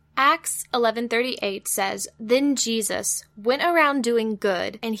Acts 11:38 says, "Then Jesus went around doing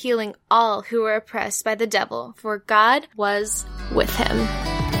good and healing all who were oppressed by the devil, for God was with him."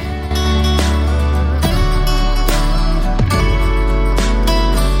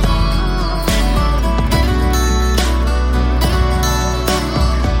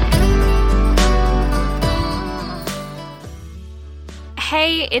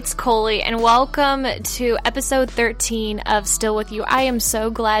 Hey, it's Coley, and welcome to episode 13 of Still With You. I am so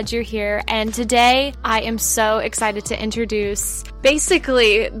glad you're here, and today I am so excited to introduce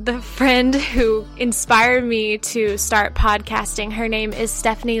basically the friend who inspired me to start podcasting. Her name is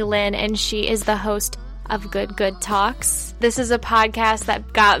Stephanie Lynn, and she is the host of Good Good Talks. This is a podcast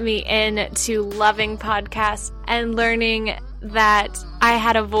that got me into loving podcasts and learning that I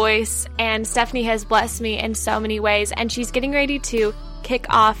had a voice, and Stephanie has blessed me in so many ways, and she's getting ready to kick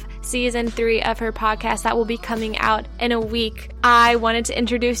off season 3 of her podcast that will be coming out in a week. I wanted to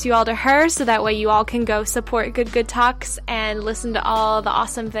introduce you all to her so that way you all can go support Good Good Talks and listen to all the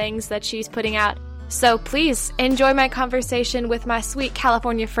awesome things that she's putting out. So please enjoy my conversation with my sweet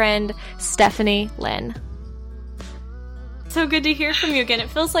California friend, Stephanie Lynn. So good to hear from you again.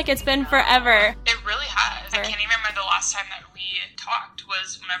 It feels like it's been forever. It really has. I can't even remember the last time that we talked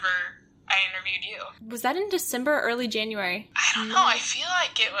was whenever I interviewed you. Was that in December or early January? I don't know. I feel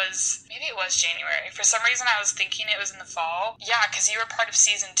like maybe it was January. For some reason, I was thinking it was in the fall. Yeah, because you were part of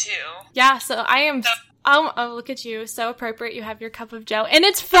season 2. Yeah, so I am... Oh, look at you. So appropriate. You have your Cup of Joe. And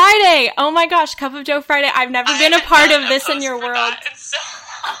it's Friday! Oh my gosh, Cup of Joe Friday. I've never been a part of this in your world.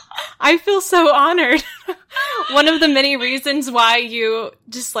 I feel so honored. One of the many reasons why you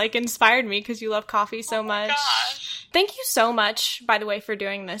just, inspired me, because you love coffee so much. Gosh. Thank you so much, by the way, for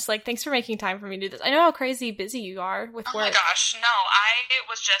doing this. Thanks for making time for me to do this. I know how crazy busy you are with work. Oh my gosh, no, I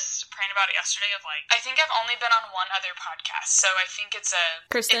was just praying about it yesterday I think I've only been on one other podcast, so I think it's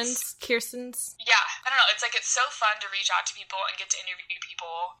Kirsten's? Yeah, I don't know, it's so fun to reach out to people and get to interview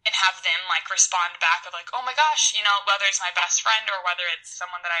people and have them, respond back of oh my gosh, whether it's my best friend or whether it's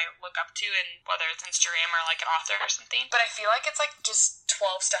someone that I look up to, and whether it's Instagram or, an author or something. But I feel like it's, just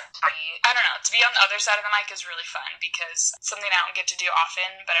 12 steps. I don't know, to be on the other side of the mic is really fun, because something I don't get to do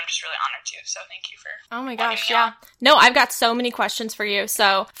often, but I'm just really honored to. So thank you for... Oh my gosh, yeah. No, I've got so many questions for you.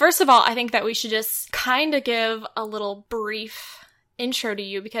 So first of all, I think that we should just kind of give a little brief intro to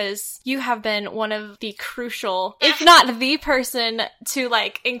you, because you have been one of the crucial, if not the person to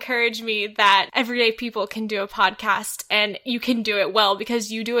encourage me that everyday people can do a podcast and you can do it well,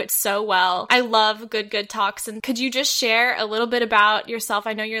 because you do it so well. I love Good Good Talks. And could you just share a little bit about yourself?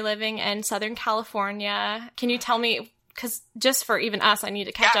 I know you're living in Southern California. Can you tell me, because just for even us, I need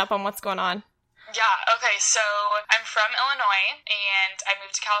to catch up on what's going on. Yeah, okay, so I'm from Illinois, and I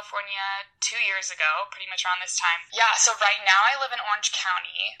moved to California 2 years ago, pretty much around this time. Yeah, so right now I live in Orange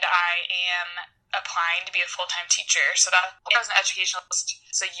County. I am applying to be a full-time teacher, so that was an educationalist,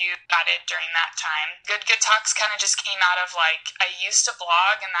 so you got it during that time. Good Good Talks kind of just came out of, I used to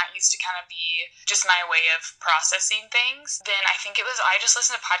blog, and that used to kind of be just my way of processing things. Then I just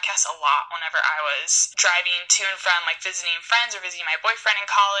listened to podcasts a lot whenever I was driving to and from, visiting friends or visiting my boyfriend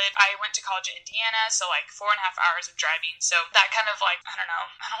in college. I went to college in Indiana, so 4.5 hours of driving, so that kind of, I don't know,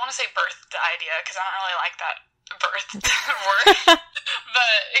 I don't want to say birthed the idea, because I don't really like that birth word,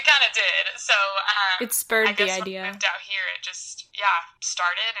 but it kind of did. So it spurred the idea. When I moved out here, it just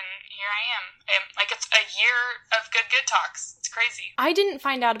started, and here I am. It's a year of Good Talks. It's crazy. I didn't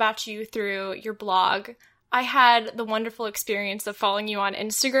find out about you through your blog. I had the wonderful experience of following you on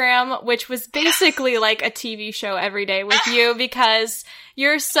Instagram, which was basically like a TV show every day with you, because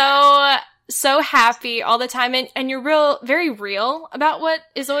you're so happy all the time, and you're very real about what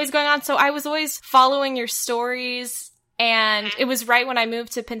is always going on. So I was always following your stories, and it was right when I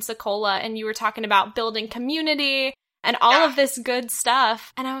moved to Pensacola, and you were talking about building community and all of this good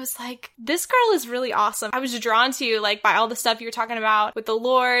stuff. And I was like, this girl is really awesome. I was drawn to you, by all the stuff you were talking about with the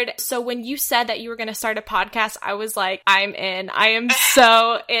Lord. So when you said that you were going to start a podcast, I was like, I'm in. I am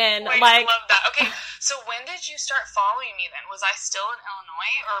so in. Wait, I love that. Okay, so when did you start following me then? Was I still in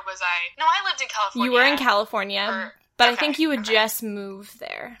Illinois, or was I... No, I lived in California. You were in California. But I think you had just moved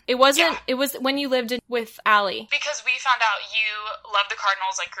there. It wasn't, it was when you lived with Allie. Because we found out you love the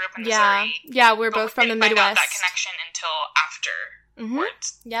Cardinals, grew up in Missouri. Yeah, we're both from the Midwest. We didn't find out that connection until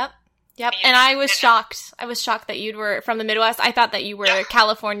afterwards. Yep. And I was shocked. I was shocked that you were from the Midwest. I thought that you were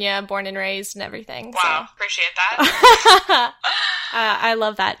California, born and raised and everything. Wow, so. Appreciate that. I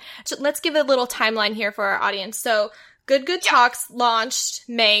love that. So let's give a little timeline here for our audience. So Good Good Talks launched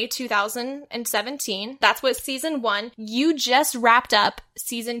May 2017. That's what season 1. You just wrapped up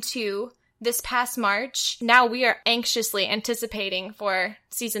season 2 this past March. Now we are anxiously anticipating for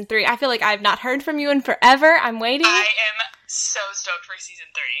season 3. I feel like I've not heard from you in forever. I'm waiting. I am so stoked for season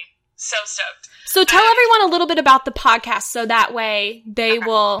 3. So stoked. So tell everyone a little bit about the podcast so that way they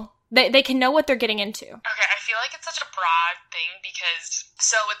will... They can know what they're getting into. Okay, I feel like it's such a broad thing because,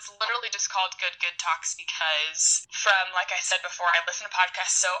 so it's literally just called Good Talks because from, like I said before, I listen to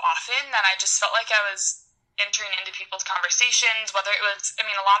podcasts so often that I just felt like I was entering into people's conversations, whether it was, I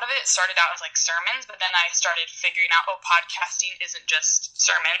mean, a lot of it started out as like sermons, but then I started figuring out, podcasting isn't just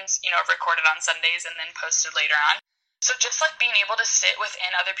sermons, recorded on Sundays and then posted later on. So just like being able to sit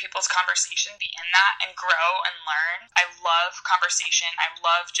within other people's conversation, be in that and grow and learn. I love conversation. I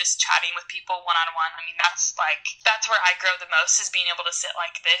love just chatting with people one-on-one. I mean, that's where I grow the most, is being able to sit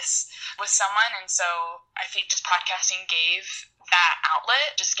like this with someone. And so I think just podcasting gave that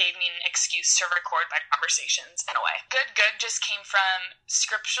outlet, just gave me an excuse to record my conversations in a way. Good just came from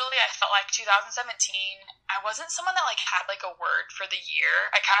scripturally. I felt like 2017, I wasn't someone that like had like a word for the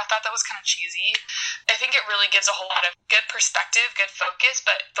year. I kind of thought that was kind of cheesy. I think it really gives a whole lot of good perspective, good focus,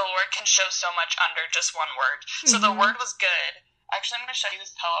 but the Lord can show so much under just one word. So the word was good. Actually, I'm going to show you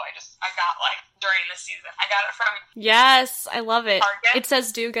this pillow I got like during the season. I got it from Yes, I love it. Target. It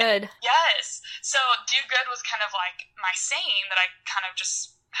says do good. Yes. So do good was kind of like my saying that I kind of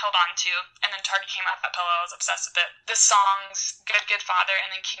just held on to, and then Target came out with that pillow. I was obsessed with it. The songs Good Father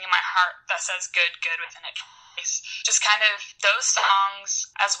and then King in My Heart that says good within it. Just kind of those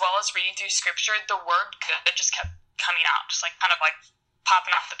songs, as well as reading through scripture, the word good just kept coming out, just like kind of like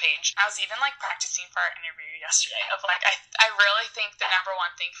popping off the page. I was even like practicing for our interview yesterday of like, I really think the number one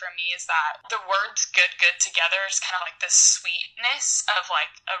thing for me is that the words good together is kind of like this sweetness of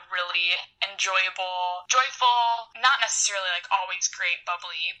like a really enjoyable, joyful, not necessarily like always great,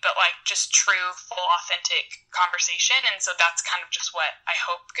 bubbly, but like just true, full, authentic conversation. And so that's kind of just what I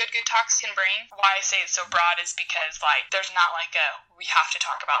hope Good Talks can bring. Why I say it's so broad is because like there's not like we have to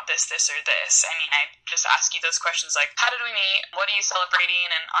talk about this or this. I mean, I just ask you those questions like, how did we meet? What are you celebrating?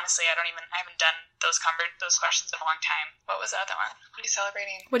 And honestly, I haven't done those questions in a long time. What was the other one? What are you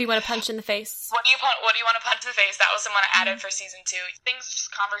celebrating? What do you want to punch in the face? What do you want to punch in the face? That was the one I added for season 2. Things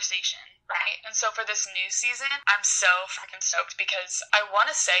just conversation, right? And so for this new season, I'm so freaking stoked because I want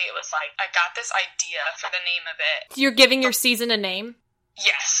to say it was like I got this idea for the name of it. You're giving your season a name?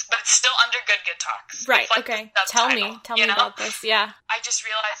 Yes, but it's still under Good Talks. Right, like okay. Tell me about this, yeah. I just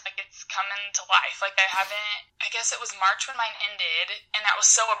realized, like, it's coming to life. Like, I guess it was March when mine ended, and that was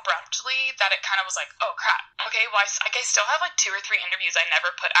so abruptly that it kind of was like, oh, crap. Okay, well, I still have, like, 2 or 3 interviews I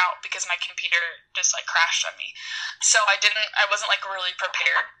never put out because my computer just, like, crashed on me. So I wasn't, like, really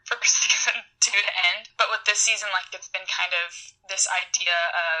prepared for season 2 to end. But with this season, like, it's been kind of this idea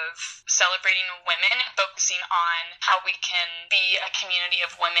of celebrating women and focusing on how we can be a community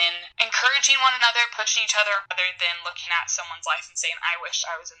of women, encouraging one another, pushing each other, rather than looking at someone's life and saying, I wish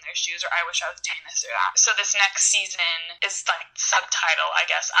I was in their shoes, or I wish I was doing this or that. So this next season is like subtitle, I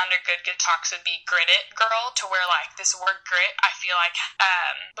guess, under Good Talks would be Grit It Girl, to where like this word grit, I feel like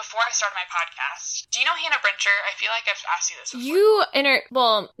before I started my podcast, do you know Hannah Brincher? I feel like I've asked you this before.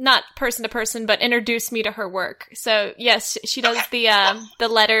 Well, not person to person, but introduced me to her work. So yes, she does the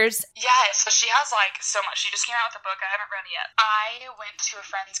letters. Yeah, so she has like so much. She just came out with a book. I haven't read it yet. I went to a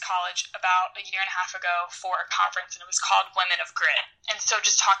friend's college about a year and a half ago for a conference, and it was called Women of Grit. And so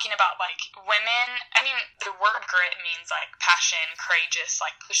just talking about like women, I mean, the word grit means like passion, courageous,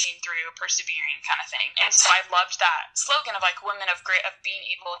 like pushing through, persevering kind of thing. And so I loved that slogan of like Women of Grit, of being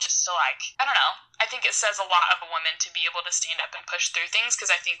able just to like, I don't know, I think it says a lot of a woman to be able to stand up and push through things,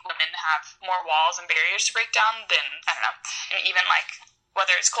 because I think women have more walls and barriers to break down than, I don't know, and even like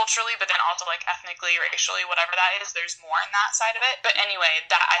whether it's culturally, but then also like ethnically, racially, whatever that is, there's more in that side of it. But anyway,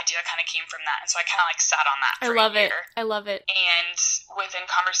 that idea kind of came from that. And so I kind of like sat on that for a year. I love it. And within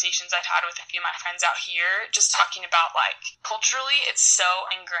conversations I've had with a few of my friends out here, just talking about like culturally, it's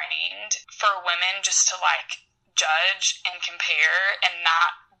so ingrained for women just to like judge and compare and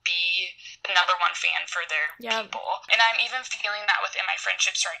not be the number one fan for their people. And I'm even feeling that within my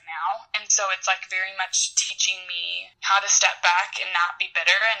friendships right now. And so it's like very much teaching me how to step back and not be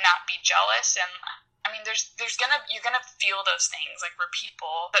bitter and not be jealous. And I mean, you're gonna feel those things, like we're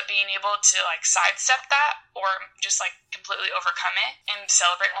people, but being able to like sidestep that or just like completely overcome it and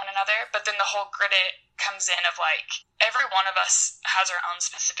celebrate one another. But then the whole Grit It comes in of like, every one of us has our own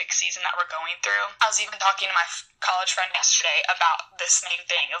specific season that we're going through. I was even talking to my college friend yesterday about this main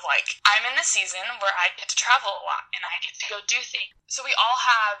thing of like, I'm in the season where I get to travel a lot and I get to go do things. So we all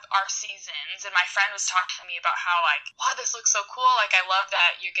have our seasons, and my friend was talking to me about how like, wow, this looks so cool. Like, I love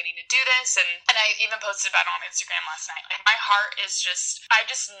that you're getting to do this. And I even posted about it on Instagram last night. Like, my heart is just, I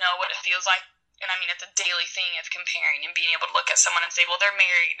just know what it feels like. And I mean, it's a daily thing of comparing and being able to look at someone and say, well, they're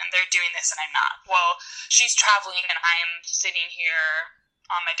married and they're doing this and I'm not. Well, she's traveling and I'm sitting here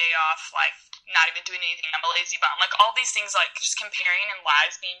on my day off, like, not even doing anything. I'm a lazy bum. Like, all these things, like, just comparing and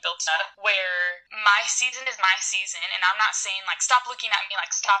lies being built up, where my season is my season, and I'm not saying, like, stop looking at me,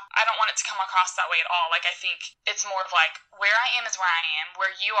 like, stop. I don't want it to come across that way at all. Like, I think it's more of, like, where I am is where I am,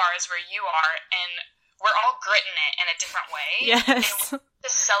 where you are is where you are, and we're all gritting it in a different way. Yes. And to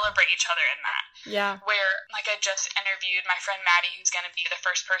celebrate each other in that. Yeah. Where, like, I just interviewed my friend Maddie, who's going to be the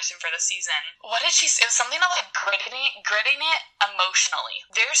first person for the season. What did she say? It was something about, like, gritting it emotionally.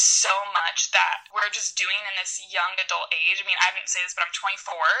 There's so much that we're just doing in this young adult age. I mean, I didn't say this, but I'm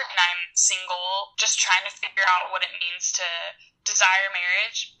 24, and I'm single, just trying to figure out what it means to desire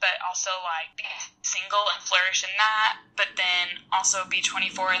marriage, but also, like, be single and flourish in that, but then also be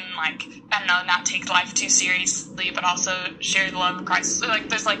 24 and, like, I don't know, not take life too seriously, but also share the love of Christ. So, like,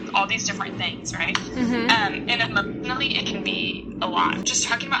 there's, like, all these different things, right? Mm-hmm. And emotionally, it can be a lot. Just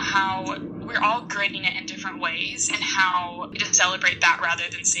talking about how we're all grading it in different ways, and how we just celebrate that rather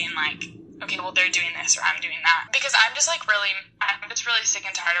than saying, like, okay, well, they're doing this or I'm doing that. Because I'm just really sick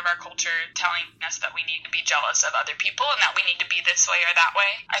and tired of our culture telling us that we need to be jealous of other people and that we need to be this way or that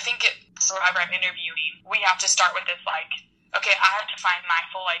way. I think whenever I'm interviewing, we have to start with this, like, okay, I have to find my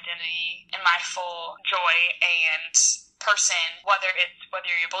full identity and my full joy and person, whether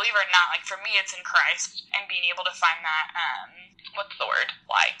you're a believer or not. Like, for me, it's in Christ, and being able to find that, what's the word?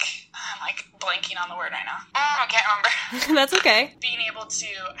 Like, I'm like blanking on the word right now. I can't remember. That's okay. Being able to,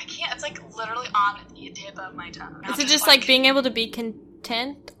 it's like literally on the tip of my tongue. Is it just like being able to be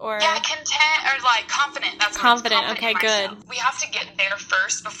content, or? Yeah, content, or like confident. That's confident. Confident. Okay, good. We have to get there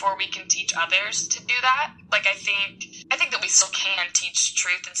first before we can teach others to do that. Like, I think that we still can teach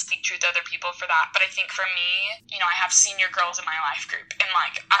truth and speak truth to other people for that. But I think for me, I have senior girls in my life group, and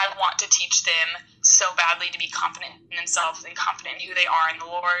like, I want to teach them so badly to be confident in themselves and confident in who they are in the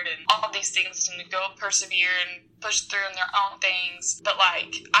Lord and all of these things, and to go persevere and push through in their own things. But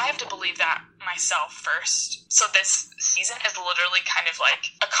like, I have to believe that myself first. So this season is literally kind of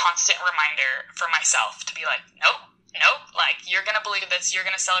like a constant reminder for myself to be like, nope, like, you're going to believe this, you're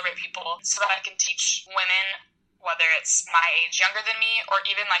going to celebrate people, so that I can teach women, whether it's my age, younger than me, or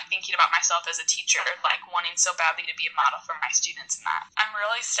even like thinking about myself as a teacher, like wanting so badly to be a model for my students in that. I'm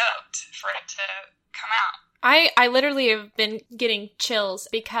really stoked for it to come out. I literally have been getting chills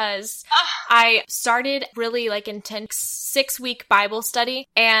because I started really like intense 6-week Bible study.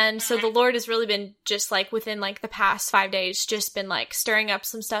 And so the Lord has really been just like within like the past 5 days, just been like stirring up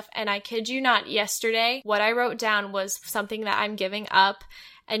some stuff. And I kid you not, yesterday, what I wrote down was something that I'm giving up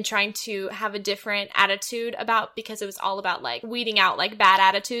and trying to have a different attitude about, because it was all about like weeding out like bad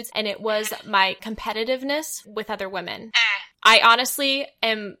attitudes. And it was my competitiveness with other women. I honestly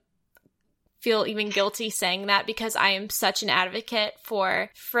feel even guilty saying that, because I am such an advocate for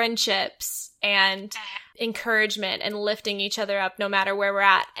friendships and encouragement and lifting each other up no matter where we're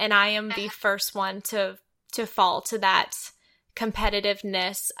at. And I am the first one to fall to that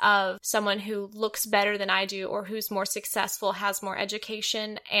competitiveness of someone who looks better than I do, or who's more successful, has more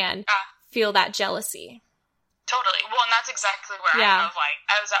education, and feel that jealousy. Totally. Well, and that's exactly where I am. Like,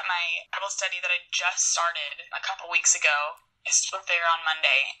 I was at my Bible study that I just started a couple weeks ago. I spoke there on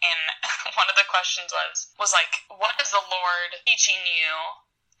Monday, and one of the questions was like, what is the Lord teaching you,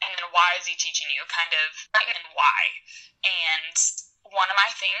 and then why is he teaching you, kind of, and why? And one of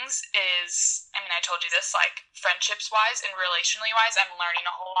my things is, I told you this, like, friendships-wise and relationally-wise, I'm learning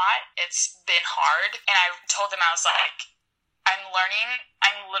a whole lot. It's been hard, and I told them, I was like,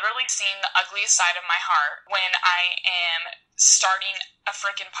 I'm literally seeing the ugliest side of my heart when I am starting a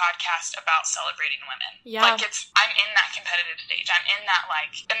freaking podcast about celebrating women. Yeah. Like, I'm in that competitive stage. I'm in that,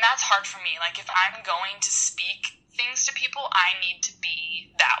 like, and that's hard for me. Like, if I'm going to speak things to people, I need to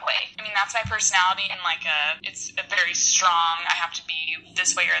be that way. That's my personality, and like, it's a very strong, I have to be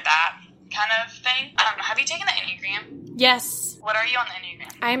this way or that kind of thing. Have you taken the Enneagram? Yes. What are you on the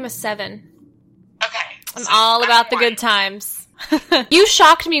Enneagram? I'm a 7. Okay. I'm all about the good times. You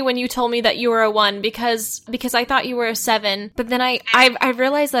shocked me when you told me that you were a 1 because I thought you were a 7, but then I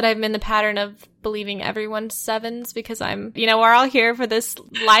realized that I'm in the pattern of believing everyone's 7s because we're all here for this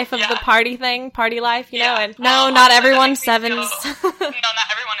life of the party life, you know, and not everyone's 7s. No, not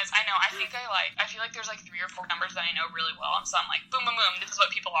everyone is. I know. I feel like there's like 3 or 4 numbers that I know really well, and so I'm like, boom, boom, boom, this is what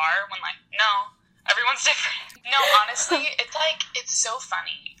people are, when like, no. Everyone's different. No, honestly, it's so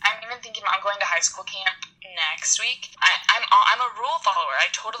funny. I'm even thinking about going to high school camp next week. I'm a rule follower. I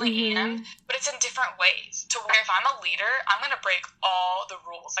totally am, but it's in different ways. To where if I'm a leader, I'm gonna break all the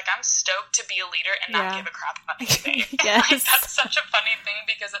rules. Like, I'm stoked to be a leader and not give a crap about anything. Yes. Like, that's such a funny thing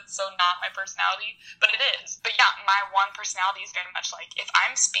because it's so not my personality, but it is. But yeah, my 1 personality is very much like, if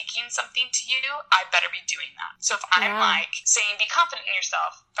I'm speaking something to you, I better be doing that. So if I'm like saying, be confident in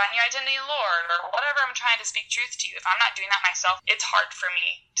yourself, find your identity in the Lord, or whatever I'm trying to speak truth to you, if I'm not doing that myself, it's hard for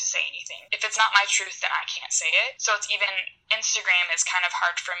me to say anything. If it's not my truth, then I can't say it. So it's even, Instagram is kind of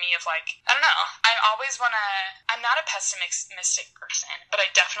hard for me of like, I don't know, I'm not a pessimistic person, but I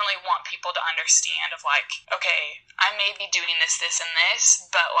definitely want people to understand of like, okay, I may be doing this, and this,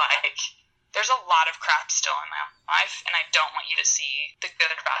 but like, there's a lot of crap still in my life, and I don't want you to see the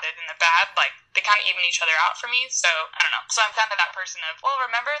good about it and the bad. Like, they kind of even each other out for me, so I don't know. So I'm kind of that person of, well,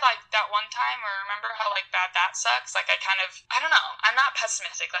 remember like that one time, or remember how like bad that sucks? Like, I don't know. I'm not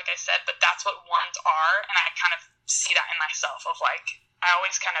pessimistic, like I said, but that's what 1s are, and I kind of see that in myself of like, I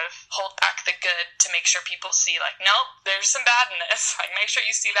always kind of hold back the good to make sure people see, like, nope, there's some bad in this. Like, make sure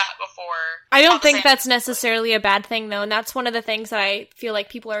you see that before. I don't think that's necessarily a bad thing, though, and that's one of the things that I feel like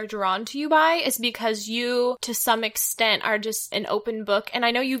people are drawn to you by, is because you, to some extent, are just an open book. And I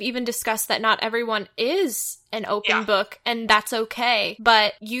know you've even discussed that not everyone is an open book, and that's okay.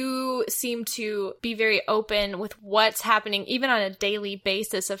 But you seem to be very open with what's happening, even on a daily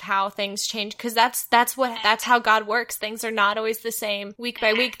basis, of how things change. Because that's how God works. Things are not always the same week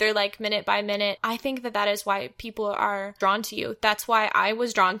by week. They're like minute by minute. I think that is why people are drawn to you. That's why I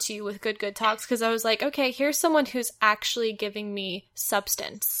was drawn to you with Good Talks, because I was like, okay, here's someone who's actually giving me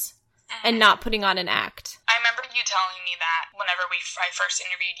substance and not putting on an act. I remember you telling me that whenever I first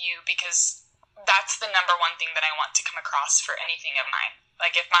interviewed you, because that's the number 1 thing that I want to come across for anything of mine.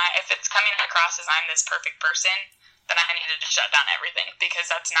 Like, if it's coming across as I'm this perfect person, then I needed to shut down everything, because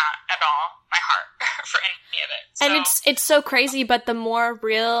that's not at all my heart for any of it. So, and it's so crazy, but the more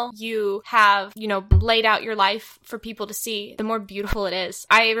real you have, laid out your life for people to see, the more beautiful it is.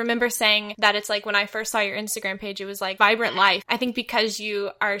 I remember saying that it's like, when I first saw your Instagram page, it was like vibrant life. I think because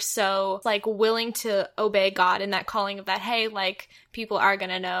you are so like willing to obey God in that calling of that, hey, like, people are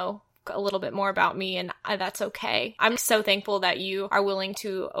gonna know a little bit more about me, and that's okay. I'm so thankful that you are willing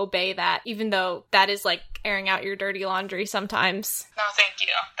to obey that, even though that is like airing out your dirty laundry sometimes. No, thank you.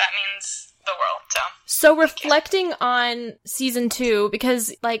 That means the world. So reflecting on season 2,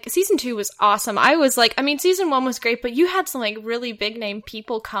 because like season 2 was awesome. I was like, season 1 was great, but you had some like really big name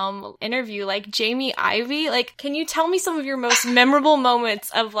people come interview, like Jamie Ivey. Like, can you tell me some of your most memorable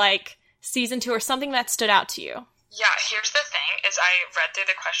moments of like season 2, or something that stood out to you? Yeah, here's the thing, is I read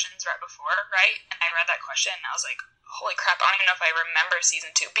through the questions right before, right? And I read that question, and I was like, holy crap, I don't even know if I remember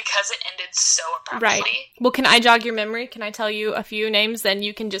season 2, because it ended so abruptly. Right. Well, can I jog your memory? Can I tell you a few names, then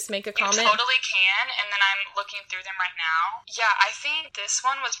you can just make a comment? You totally can, and then I'm looking through them right now. Yeah, I think this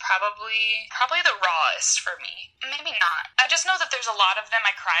one was probably the rawest for me. Maybe not. I just know that there's a lot of them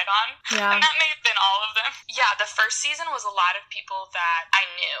I cried on, and that may have been all of them. Yeah, the first season was a lot of people that I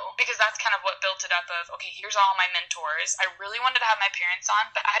knew, because that's kind of what built it up of, okay, here's all my mentors. I really wanted to have my parents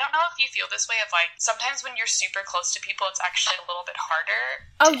on, but I don't know if you feel this way of like, sometimes when you're super close to people, it's actually a little bit harder.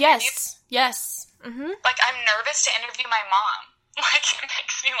 Oh, yes. Yes. Mm-hmm. Like, I'm nervous to interview my mom. Like, it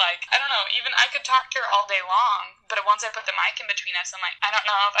makes me like, I don't know, even I could talk to her all day long, but once I put the mic in between us, I'm like, I don't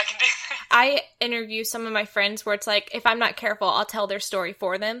know if I can do this. I interview some of my friends where it's like, if I'm not careful, I'll tell their story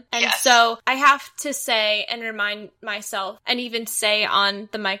for them. And yes. So I have to say and remind myself, and even say on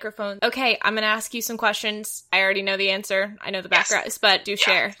the microphone, okay, I'm going to ask you some questions. I already know the answer. I know the background, but do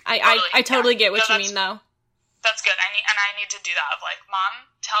share. I totally get what you mean, though. That's good. I need to do that of like, Mom,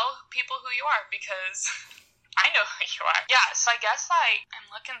 tell people who you are, because I know who you are. Yeah, so I guess like, I'm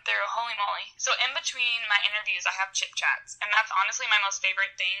looking through, holy moly. So in between my interviews, I have chit chats, and that's honestly my most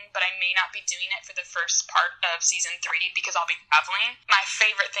favorite thing, but I may not be doing it for the first part of season 3 because I'll be traveling. My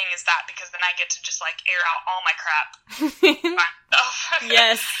favorite thing is that, because then I get to just like air out all my crap.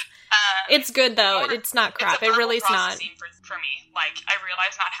 Yes. It's good though. It's not crap. It really is not. For me, like, I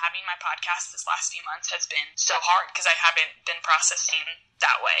realize not having my podcast this last few months has been so hard because I haven't been processing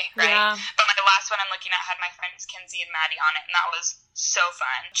that way, right? Yeah. But my last one I'm looking at had my friends Kinsey and Maddie on it, and that was so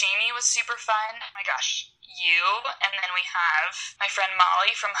fun. Jamie was super fun. Oh my gosh, you, and then we have my friend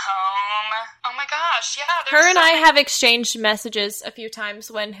Molly from home. Oh my gosh, yeah. Her and I have exchanged messages a few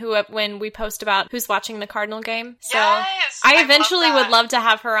times when we post about who's watching the Cardinal game. So yes, I eventually would love to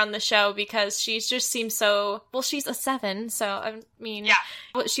have her on the show because she just seems so, well, she's a 7, so I mean,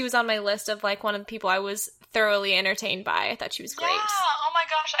 she was on my list of like one of the people I was thoroughly entertained by. I thought she was great. Yeah, oh my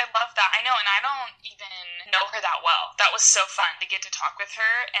gosh, I love that. I know, and I don't even know her that well. That was so fun to get to talk with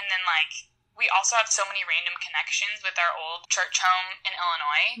her, and then like, we also have so many random connections with our old church home in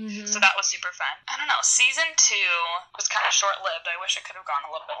Illinois, so that was super fun. I don't know, season 2 was kind of short-lived. I wish it could have gone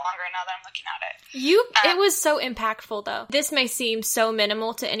a little bit longer now that I'm looking at it. It was so impactful, though. This may seem so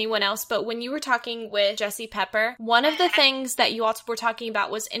minimal to anyone else, but when you were talking with Jesse Pepper, one of the things that you also were talking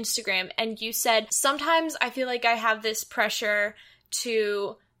about was Instagram, and you said, sometimes I feel like I have this pressure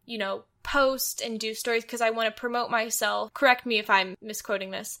to, you know, post and do stories because I want to promote myself. Correct me if I'm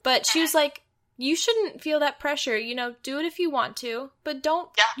misquoting this. But she was like, you shouldn't feel that pressure, you know, do it if you want to, but don't,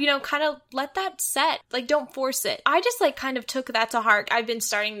 you know, kind of let that set. Like, don't force it. I just, like, kind of took that to heart. I've been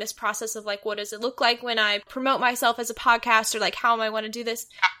starting this process of, like, what does it look like when I promote myself as a podcaster? Like, how am I want to do this?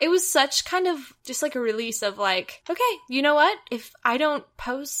 It was such kind of just, like, a release of, like, okay, you know what? If I don't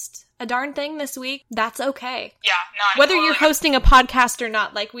post a darn thing this week, that's okay. Yeah, no, whether you're hosting a podcast or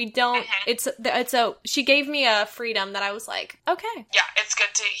not, like, we don't, she gave me a freedom that I was like, okay. Yeah, it's good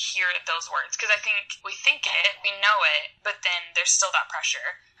to hear those words, because I think we think it, we know it, but then there's still that pressure,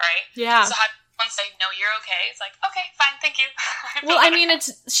 right? Yeah. So how once they know you're okay, it's like, okay, fine, thank you. Well, I mean,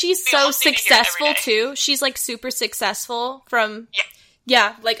 she's so successful too. She's like super successful from...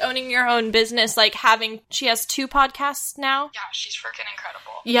 Yeah, like owning your own business, like she has 2 podcasts now. Yeah, she's freaking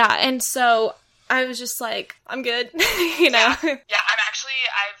incredible. Yeah, and so I was just like, I'm good, you know? Yeah,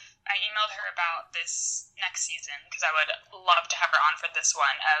 I emailed her about this next season because I would love to have her on for this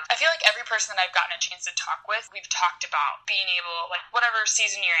one. I feel like every person that I've gotten a chance to talk with, we've talked about being able, like, whatever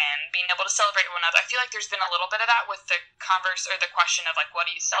season you're in, being able to celebrate one another. I feel like there's been a little bit of that with the converse or the question of, like, what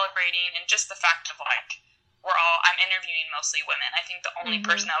are you celebrating? And just the fact of, like, I'm interviewing mostly women. I think the only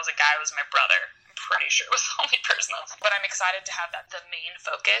person that was a guy was my brother. I'm pretty sure it was the only person that was. But I'm excited to have that the main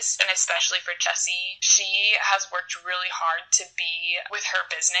focus, and especially for Jessie. She has worked really hard to be with her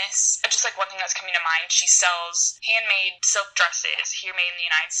business. Just like one thing that's coming to mind, she sells handmade silk dresses here made in the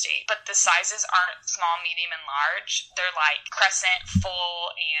United States, but the sizes aren't small, medium, and large. They're like crescent,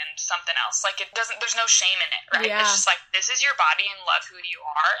 full, and something else. Like, there's no shame in it, right? Yeah. It's just like, this is your body and love who you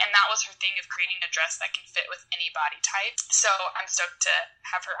are. And that was her thing of creating a dress that can fit with any body type. So I'm stoked to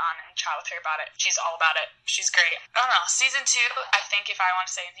have her on and chat with her about it. She's all about it. She's great. I don't know. Season 2, I think if I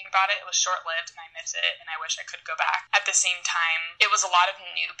want to say anything about it, it was short-lived and I miss it and I wish I could go back. At the same time, it was a lot of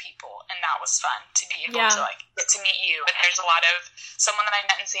new people and that was fun to be able to like get to meet you. And there's a lot of someone that I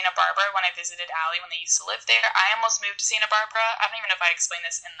met in Santa Barbara when I visited Allie when they used to live there. I almost moved to Santa Barbara. I don't even know if I explained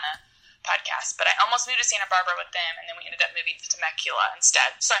this in the podcast, but I almost moved to Santa Barbara with them and then we ended up moving to Temecula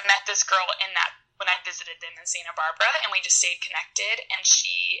instead. So I met this girl when I visited them in Santa Barbara, and we just stayed connected, and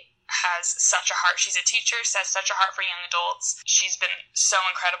she has such a heart. She's a teacher, so has such a heart for young adults. She's been so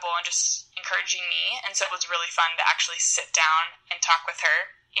incredible and just encouraging me, and so it was really fun to actually sit down and talk with her,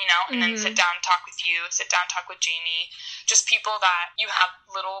 you know, and then sit down and talk with you, sit down and talk with Jamie, just people that you have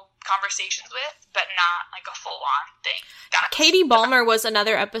little conversations with, but not like a full-on thing. Katie Balmer was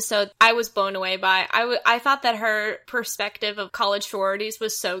another episode I was blown away by. I thought that her perspective of college sororities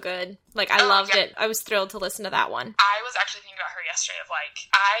was so good. Like, I loved it. I was thrilled to listen to that one. I was actually thinking about her yesterday of, like,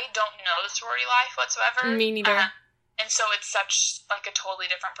 I don't know the sorority life whatsoever. Me neither. And so it's such, like, a totally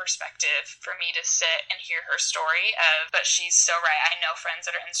different perspective for me to sit and hear her story but she's so right. I know friends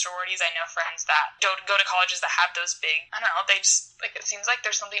that are in sororities. I know friends that go to colleges that have those big, I don't know, they just, like, it seems like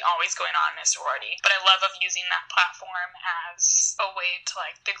there's something always going on in a sorority. But I love of using that platform as a way to,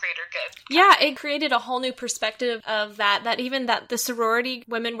 like, the greater good. Yeah, it created a whole new perspective of that even that the sorority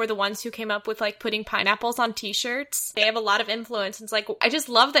women were the ones who came up with, like, putting pineapples on t-shirts. They have a lot of influence. And it's like, I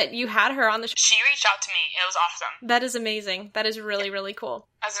just love that you had her on the show. She reached out to me. It was awesome. That is amazing. That is really, really cool.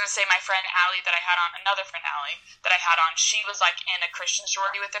 I was going to say my friend Allie that I had on, another friend Allie that I had on, she was like in a Christian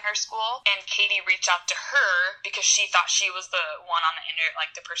sorority within her school, and Katie reached out to her because she thought she was the one on the internet,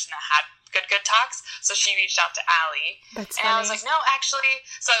 like the person that had good talks, so she reached out to Allie. That's and funny. I was like, no, actually,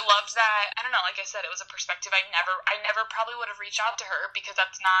 so I loved that. I don't know, like I said, it was a perspective I never probably would have reached out to her because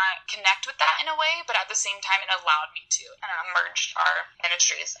that's not connect with that in a way, but at the same time it allowed me to, I don't know, merge our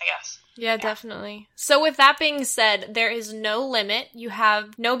ministries, I guess. Yeah, definitely. So with that being said, there is no limit. You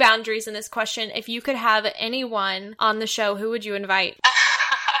have no boundaries in this question. If you could have anyone on the show, who would you invite?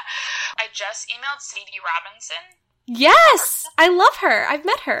 I just emailed Sadie Robinson. Yes! I love her. I've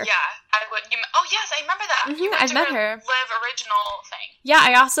met her. Yeah, I would. Oh, yes, I remember that. You went I've to met her her. Live original thing. Yeah,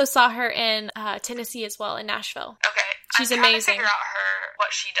 I also saw her in Tennessee as well, in Nashville. Okay. She's I'm amazing. trying to figure out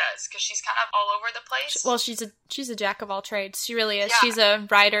what she does, because she's kind of all over the place. Well, she's a jack of all trades. She really is. Yeah. She's a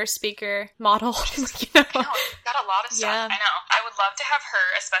writer, speaker, model. I know, got a lot of stuff. Yeah. I know. I would love to have her,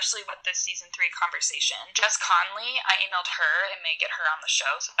 especially with this season 3 conversation. Jess Conley, I emailed her and may get her on the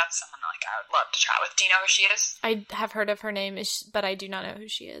show, so that's someone like I would love to chat with. Do you know who she is? I have heard of her name, but I do not know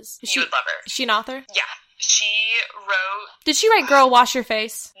who she is. You would love her. Is she an author? Yeah. She wrote... Did she write Girl, Wash Your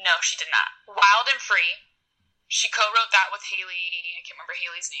Face? No, she did not. Wild and Free. She co-wrote that with Haley. I can't remember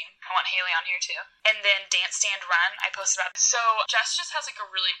Haley's name. I want Haley on here too. And then Dance, Stand, Run, I posted about. So Jess just has like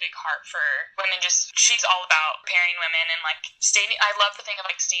a really big heart for women. She's all about preparing women and like standing. I love the thing of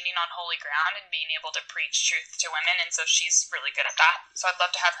like standing on holy ground and being able to preach truth to women. And so she's really good at that. So I'd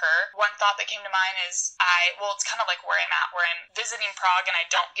love to have her. One thought that came to mind is it's kind of like where I'm at, where I'm visiting Prague and I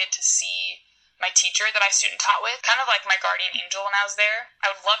don't get to see my teacher that I student taught with, kind of like my guardian angel when I was there.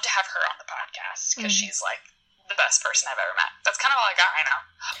 I would love to have her on the podcast because she's like the best person I've ever met. That's kind of all I got right now.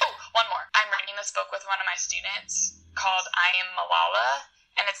 Oh, one more. I'm writing this book with one of my students called I Am Malala,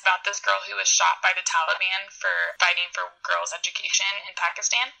 and it's about this girl who was shot by the Taliban for fighting for girls' education in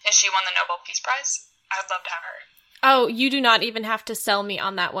Pakistan, and she won the Nobel Peace Prize. I'd love to have her. Oh, you do not even have to sell me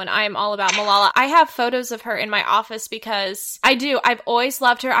on that one. I am all about Malala. I have photos of her in my office because I do. I've always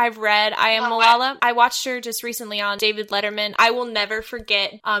loved her. I've read I Am Malala. I watched her just recently on David Letterman. I will never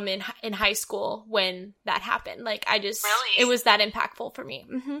forget in high school when that happened. Like, Really? It was that impactful for me.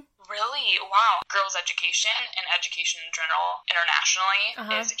 Mm-hmm. Really? Wow. Girls' education and education in general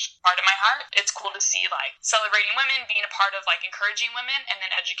internationally is a huge part of my heart. It's cool to see, like, celebrating women, being a part of, like, encouraging women, and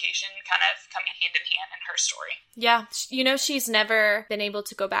then education kind of coming hand in hand in her story. Yeah. You know, she's never been able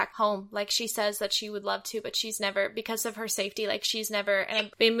to go back home. Like, she says that she would love to, but she's never, because of her safety, like, she's never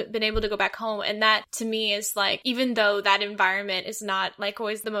been able to go back home. And that, to me, is, like, even though that environment is not, like,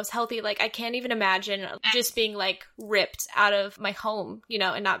 always the most healthy, like, I can't even imagine just being, like, ripped out of my home, you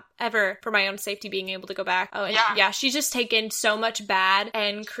know, and not ever, for my own safety, being able to go back. Oh, and yeah, she's just taken so much bad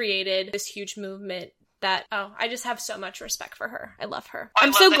and created this huge movement that, I just have so much respect for her. I love her.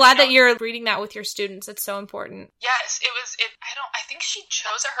 I'm so glad that you're reading that with your students. It's so important. Yes, I think she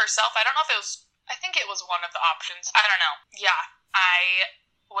chose it herself. I don't know if I think it was one of the options. I don't know. Yeah, I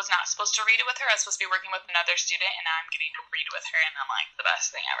was not supposed to read it with her. I was supposed to be working with another student, and now I'm getting to read with her, and I'm like, the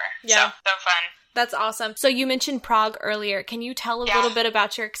best thing ever. Yeah. So fun. That's awesome. So you mentioned Prague earlier. Can you tell a little bit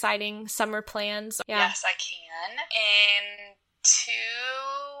about your exciting summer plans? Yeah. Yes, I can. In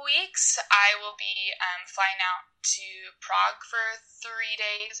 2 weeks, I will be flying out to Prague for 3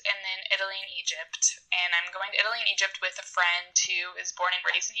 days, and then Italy and Egypt. And I'm going to Italy and Egypt with a friend who is born and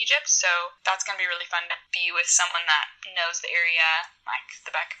raised in Egypt, so that's going to be really fun to be with someone that knows the area like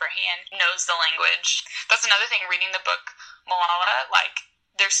the back of her hand, knows the language. That's another thing, reading the book Malala, like,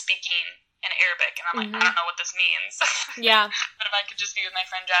 they're speaking in Arabic, and I'm like, I don't know what this means. Yeah. But if I could just be with my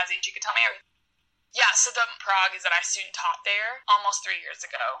friend Jazzy, she could tell me everything. Yeah, so the Prague is that I student taught there almost 3 years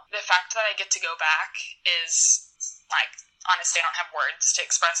ago. The fact that I get to go back is, like, honestly, I don't have words to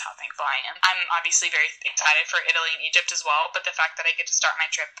express how thankful I am. I'm obviously very excited for Italy and Egypt as well, but the fact that I get to start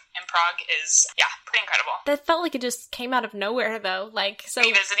my trip in Prague is, pretty incredible. That felt like it just came out of nowhere, though. Like, so...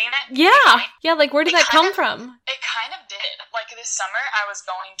 Revisiting it? Yeah! Yeah, like, where did that come from? It kind of did. Like, this summer, I was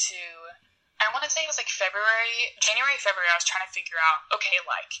going to... I want to say it was, like, January, February, I was trying to figure out, okay,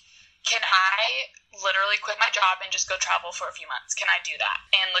 like... Can I literally quit my job and just go travel for a few months? Can I do that?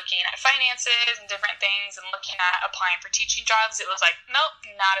 And looking at finances and different things and looking at applying for teaching jobs, it was like, nope,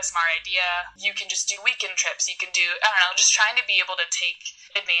 not a smart idea. You can just do weekend trips. You can do, I don't know, just trying to be able to take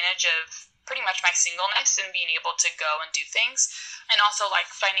advantage of pretty much my singleness and being able to go and do things. And also, like,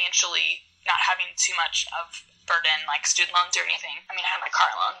 financially not having too much of burden, like student loans or anything. I mean, I have my car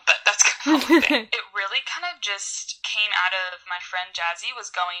loan, but that's kind of one thing. It really kind of just came out of my friend Jazzy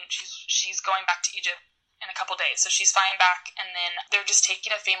she's going back to Egypt in a couple days. So she's flying back, and then they're just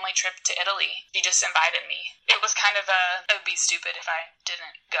taking a family trip to Italy. She just invited me. It was kind of it would be stupid if I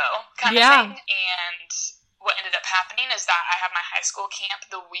didn't go kind of thing. And what ended up happening is that I had my high school camp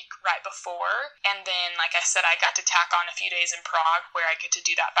the week right before, and then, like I said, I got to tack on a few days in Prague where I get to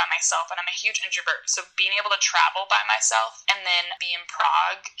do that by myself, and I'm a huge introvert, so being able to travel by myself and then be in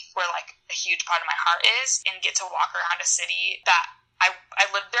Prague, where, like, a huge part of my heart is, and get to walk around a city that I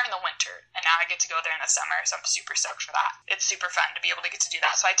lived there in the winter, and now I get to go there in the summer, so I'm super stoked for that. It's super fun to be able to get to do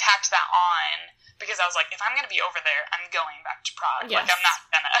that. So I tacked that on because I was like, if I'm going to be over there, I'm going back to Prague. Yes. Like, I'm not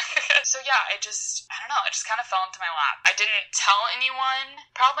going to So yeah, I don't know, it just kind of fell into my lap. I didn't tell anyone,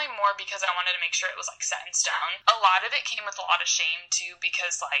 probably more because I wanted to make sure it was like set in stone. A lot of it came with a lot of shame too,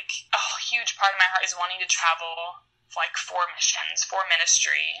 because like a huge part of my heart is wanting to travel like for missions, for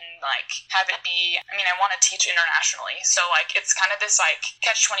ministry, and like have it be, I mean, I want to teach internationally, so like it's kind of this like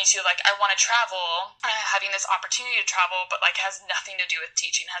catch-22, like I want to travel, having this opportunity to travel, but like has nothing to do with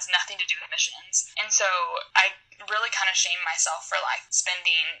teaching, has nothing to do with missions. And so I really kind of shame myself for like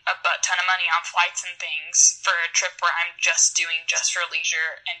spending a butt ton of money on flights and things for a trip where I'm just doing just for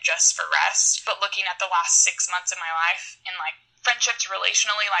leisure and just for rest. But looking at the last 6 months of my life and like friendships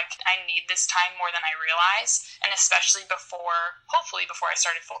relationally, like I need this time more than I realize, and especially hopefully before I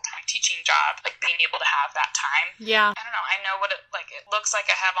started full-time teaching job, like being able to have that time. Yeah. I don't know, I know what it looks like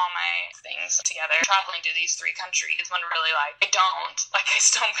I have all my things together traveling to these 3 countries when really like I don't, like I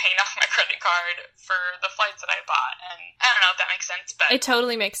still paying off my credit card for the flights that I bought, and I don't know if that makes sense, but it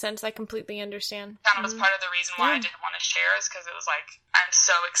totally makes sense. I completely understand. Kind of was part of the reason why I didn't want to share, is because it was like I'm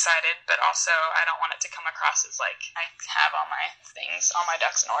so excited, but also I don't want it to come across as like I have all my things, all my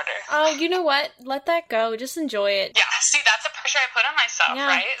ducks in order. Oh, you know what? Let that go. Just enjoy it. Yeah, see, that's the pressure I put on myself,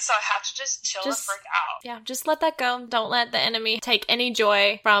 right? So I have to just chill the frick out. Yeah, just let that go. Don't let the enemy take any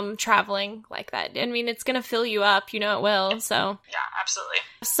joy from traveling like that. I mean, it's going to fill you up. You know it will, so. Yeah, absolutely.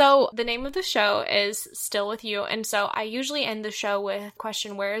 So the name of the show is Still With You, and so I usually end the show with the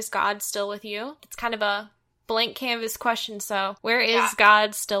question, where is God still with you? It's kind of a blank canvas question, so where is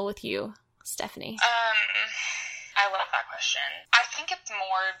God still with you, Stephanie? I love that question. I think it's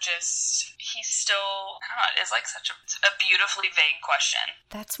more just, he's still, I don't know, it is like such a beautifully vague question.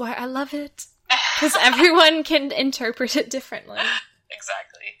 That's why I love it. Because everyone can interpret it differently.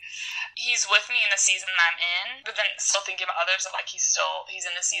 Exactly. He's with me in the season that I'm in, but then still thinking about others that like he's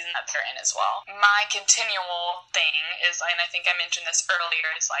in the season that they're in as well. My continual thing is, and I think I mentioned this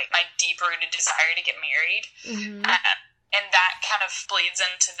earlier, is like my deep-rooted desire to get married. Mm-hmm. And that kind of bleeds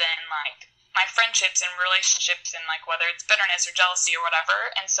into then like my friendships and relationships, and like whether it's bitterness or jealousy or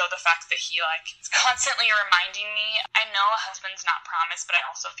whatever. And so the fact that he like is constantly reminding me, I know a husband's not promised, but I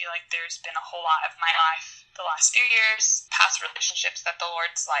also feel like there's been a whole lot of my life the last few years, past relationships, that the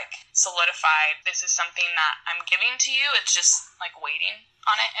Lord's like solidified, this is something that I'm giving to you, it's just like waiting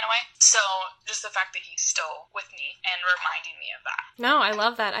on it in a way. So just the fact that he's still with me and reminding me of that. No, I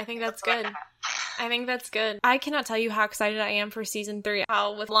love that. I think that's good. I think that's good. I cannot tell you how excited I am for season 3.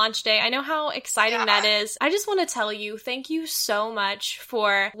 How with launch day, I know how exciting that is. I just want to tell you, thank you so much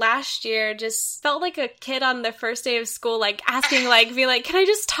for last year. Just felt like a kid on the first day of school, like asking, like, be like, can I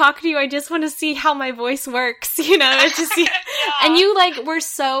just talk to you? I just want to see how my voice works, you know? It's just, and you like were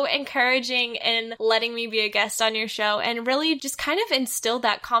so encouraging in letting me be a guest on your show, and really just kind of instilled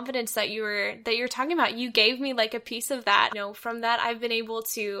that confidence that you're talking about. You gave me like a piece of that. You know, from that I've been able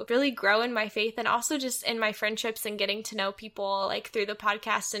to really grow in my faith, and also just in my friendships and getting to know people like through the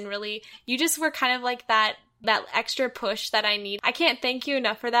podcast. And really, you just were kind of like that extra push that I need. I can't thank you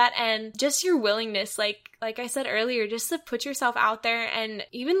enough for that. And just your willingness, like I said earlier, just to put yourself out there, and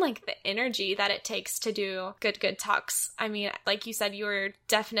even like the energy that it takes to do good talks. I mean, like you said, you were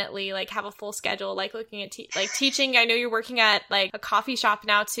definitely like have a full schedule, like looking at teaching. I know you're working at like a coffee shop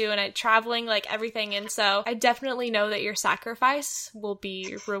now too, and traveling, like everything. And so I definitely know that your sacrifice will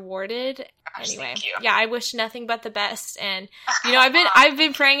be rewarded. Anyway, yeah, I wish nothing but the best. And you know, I've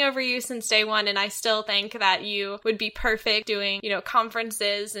been praying over you since day one, and I still think that you would be perfect doing, you know,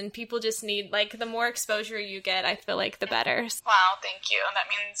 conferences, and people just need, like, the more exposure you get, I feel like the better. Wow, thank you. That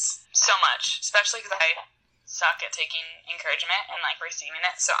means so much, especially because I suck at taking encouragement and like receiving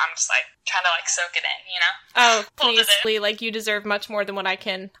it, so I'm just like trying to like soak it in, you know? Oh, please, like you deserve much more than what I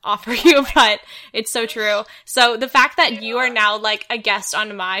can offer you, but it's so true. So the fact that you are now like a guest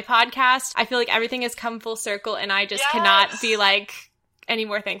on my podcast, I feel like everything has come full circle, and I just cannot be like any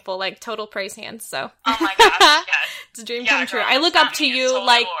more thankful. Like total praise hands. So oh my gosh, yes. It's a dream come true. I look up to you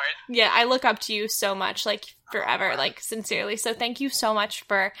like I look up to you so much, like forever, like sincerely. So thank you so much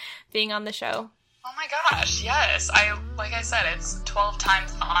for being on the show. Oh my gosh, yes. Like I said, it's 12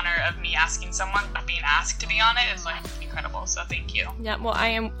 times the honor of me asking someone, but being asked to be on it is like incredible, so thank you. Yeah, well, I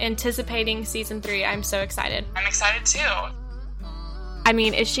am anticipating season 3. I'm so excited. I'm excited too. I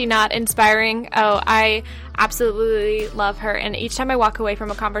mean, is she not inspiring? Oh, I absolutely love her. And each time I walk away from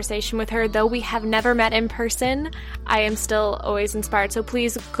a conversation with her, though we have never met in person, I am still always inspired. So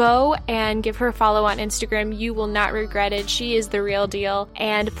please go and give her a follow on Instagram. You will not regret it. She is the real deal.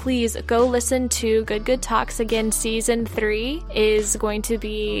 And please go listen to Good Talks. Again, season 3 is going to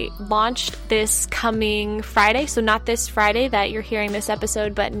be launched this coming Friday. So not this Friday that you're hearing this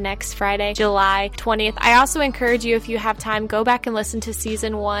episode, but next Friday, July 20th. I also encourage you, if you have time, go back and listen to to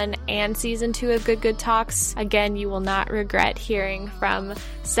season 1 and season 2 of Good Good Talks. Again, you will not regret hearing from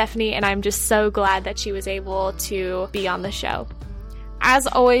Stephanie, and I'm just so glad that she was able to be on the show. As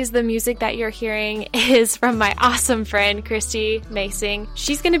always, the music that you're hearing is from my awesome friend, Christy Masing.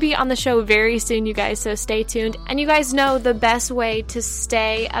 She's going to be on the show very soon, you guys, so stay tuned. And you guys know the best way to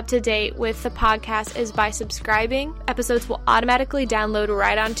stay up to date with the podcast is by subscribing. Episodes will automatically download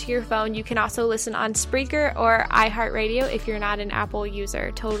right onto your phone. You can also listen on Spreaker or iHeartRadio if you're not an Apple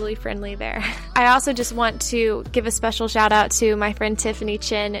user. Totally friendly there. I also just want to give a special shout out to my friend Tiffany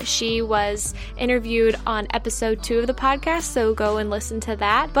Chin. She was interviewed on episode 2 of the podcast, so go and listen to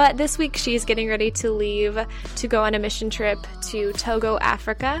that. But this week she's getting ready to leave to go on a mission trip to Togo,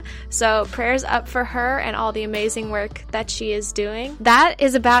 Africa. So prayers up for her and all the amazing work that she is doing. That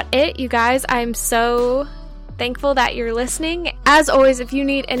is about it, you guys. I'm so thankful that you're listening. As always, if you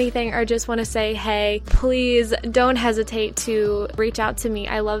need anything or just want to say hey, please don't hesitate to reach out to me.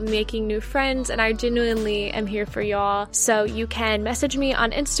 I love making new friends and I genuinely am here for y'all. So you can message me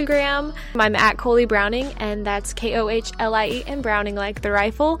on Instagram. I'm at Kohlie Browning, and that's Kohlie and Browning like the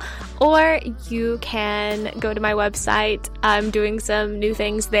rifle. Or you can go to my website. I'm doing some new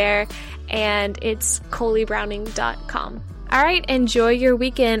things there, and it's KohlieBrowning.com. All right, enjoy your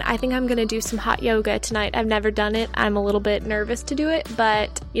weekend. I think I'm going to do some hot yoga tonight. I've never done it. I'm a little bit nervous to do it,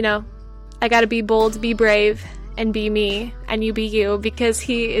 but, you know, I got to be bold, be brave, and be me, and you be you, because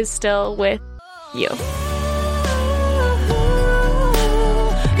he is still with you.